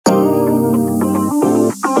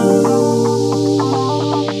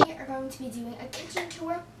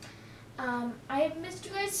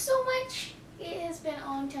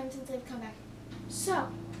they've come back. So,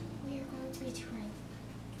 we are going to be touring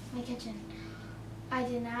my kitchen. I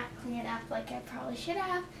did not clean it up like I probably should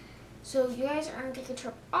have. So you guys are going to take a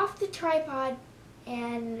trip off the tripod,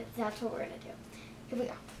 and that's what we're going to do. Here we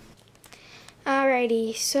go.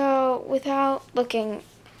 Alrighty, so without looking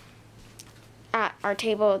at our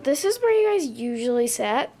table, this is where you guys usually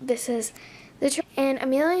sit. This is the and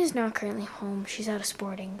Amelia is not currently home. She's at a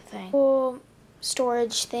sporting thing. Cool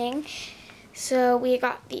storage thing. So we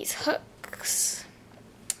got these hooks.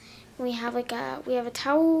 We have a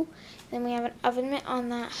towel, then we have an oven mitt on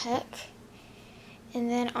that hook. And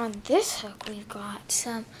then on this hook we've got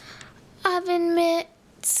some oven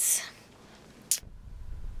mitts.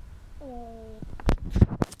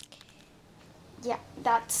 Yeah,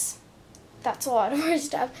 that's a lot of our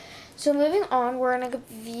stuff. So moving on, we're gonna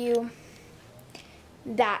view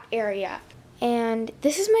that area. And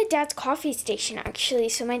this is my dad's coffee station, actually.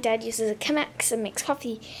 So my dad uses a Chemex and makes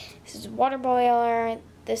coffee. This is a water boiler,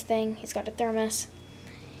 this thing, he's got a thermos.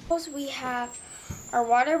 We have our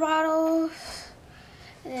water bottles.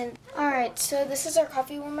 And then, alright, so this is our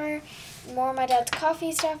coffee warmer. More of my dad's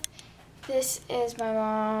coffee stuff. This is my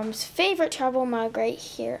mom's favorite travel mug right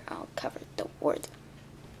here. I'll cover the words.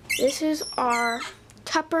 This is our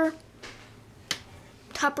Tupperware.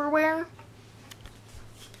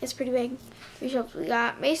 It's pretty big. We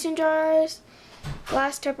got mason jars,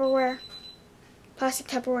 glass Tupperware, plastic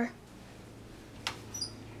Tupperware.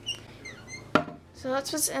 So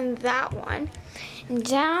that's what's in that one. And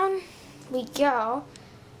down we go.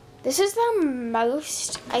 This is the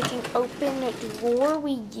most, I think, open drawer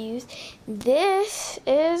we use. This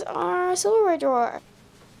is our silverware drawer.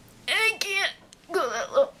 I can't go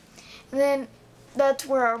that low. And then that's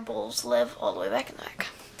where our bowls live, all the way back in the back.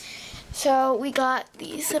 So we got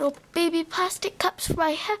these little baby plastic cups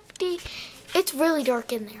by Hefty. It's really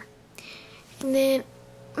dark in there. And then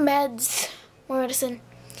meds, more medicine.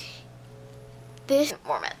 This,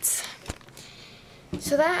 more meds.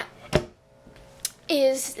 So that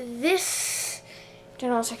is this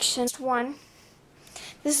general section. One.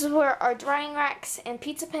 This is where our drying racks and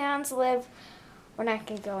pizza pans live. We're not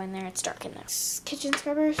gonna go in there, it's dark in there. Kitchen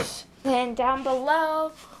scrubbers. Then down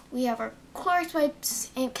below we have our Clorox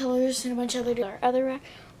wipes, ant killers, and a bunch of other rack.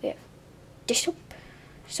 We have dish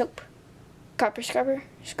soap, carpet scrubber,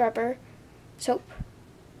 soap,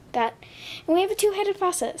 that. And we have a two-headed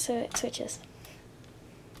faucet, so it switches,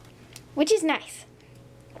 which is nice.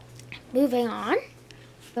 Moving on,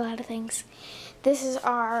 a lot of things. This is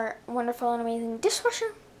our wonderful and amazing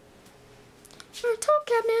dishwasher. Our top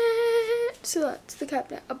cabinet. So that's the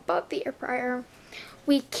cabinet above the air fryer.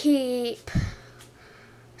 We keep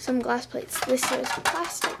some glass plates. This is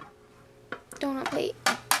plastic donut plate,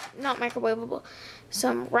 not microwavable.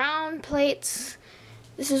 Some round plates.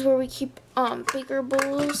 This is where we keep bigger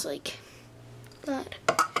bowls like that.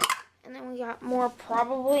 And then we got more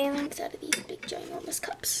probably out of these big ginormous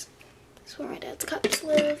cups. That's where my dad's cups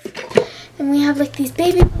live. And we have like these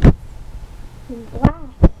baby glass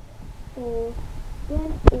bowls.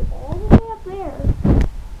 Then all the way up there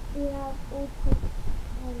we have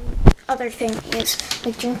other things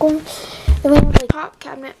like drink ones. Then we have like top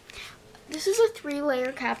cabinet. This is a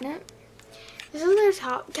 3-layer cabinet. This is their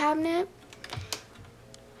top cabinet.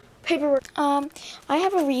 Paperwork. I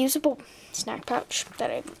have a reusable snack pouch that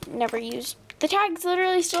I've never used. The tag's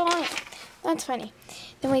literally still on it. That's funny.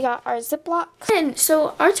 Then we got our Ziplocs. And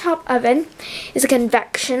so our top oven is a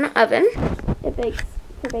convection oven. It bakes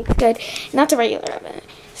good. And that's a regular oven.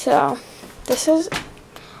 So this is a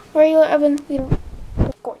regular oven.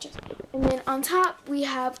 Gorgeous. And then on top we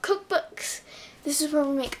have cookbooks. This is where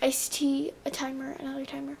we make iced tea, a timer, another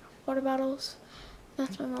timer, water bottles.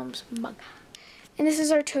 That's my mom's mug. And this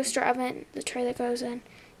is our toaster oven, the tray that goes in.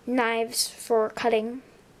 Knives for cutting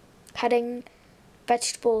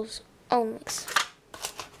vegetables only.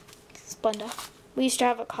 Splenda. We used to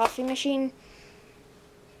have a coffee machine.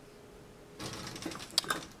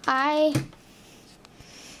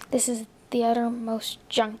 This is the uttermost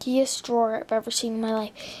junkiest drawer I've ever seen in my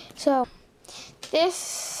life. So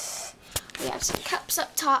this, we have some cups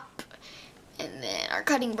up top, and then our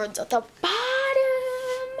cutting boards at the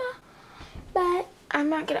bottom. But I'm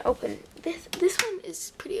not gonna open this. This one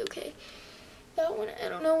is pretty okay. That one, I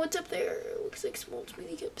don't know what's up there. It looks like small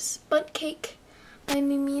smoothie cups. Bunt cake. My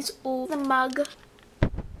Mimi's old. The mug.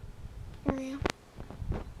 Area.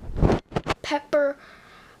 Pepper.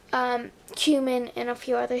 Cumin, and a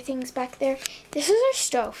few other things back there. This is our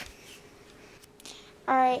stove.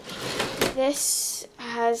 Alright, this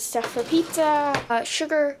has stuff for pizza,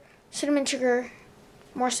 sugar, cinnamon sugar,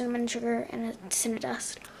 more cinnamon sugar, and a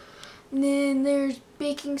cinnadust. And then there's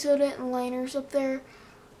baking soda and liners up there.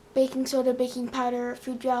 baking soda, baking powder,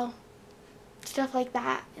 food gel, stuff like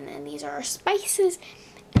that. And then these are our spices.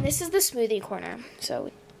 And this is the smoothie corner.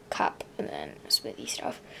 So cup and then smoothie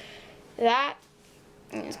stuff. That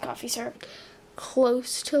is coffee syrup.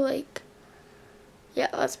 Close to like, yeah,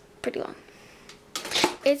 that's pretty long.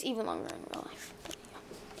 It's even longer in real life.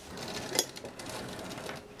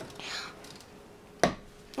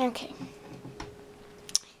 Okay.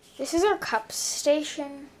 This is our cup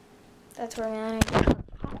station. That's where we make our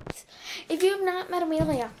cups. If you have not met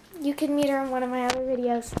Amelia, you can meet her in one of my other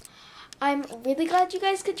videos. I'm really glad you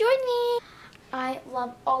guys could join me. I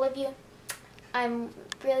love all of you. I'm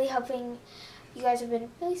really hoping you guys have been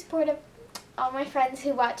really supportive. All my friends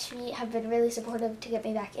who watch me have been really supportive to get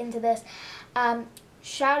me back into this.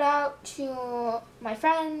 Shout out to my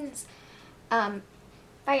friends. Bye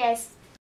guys.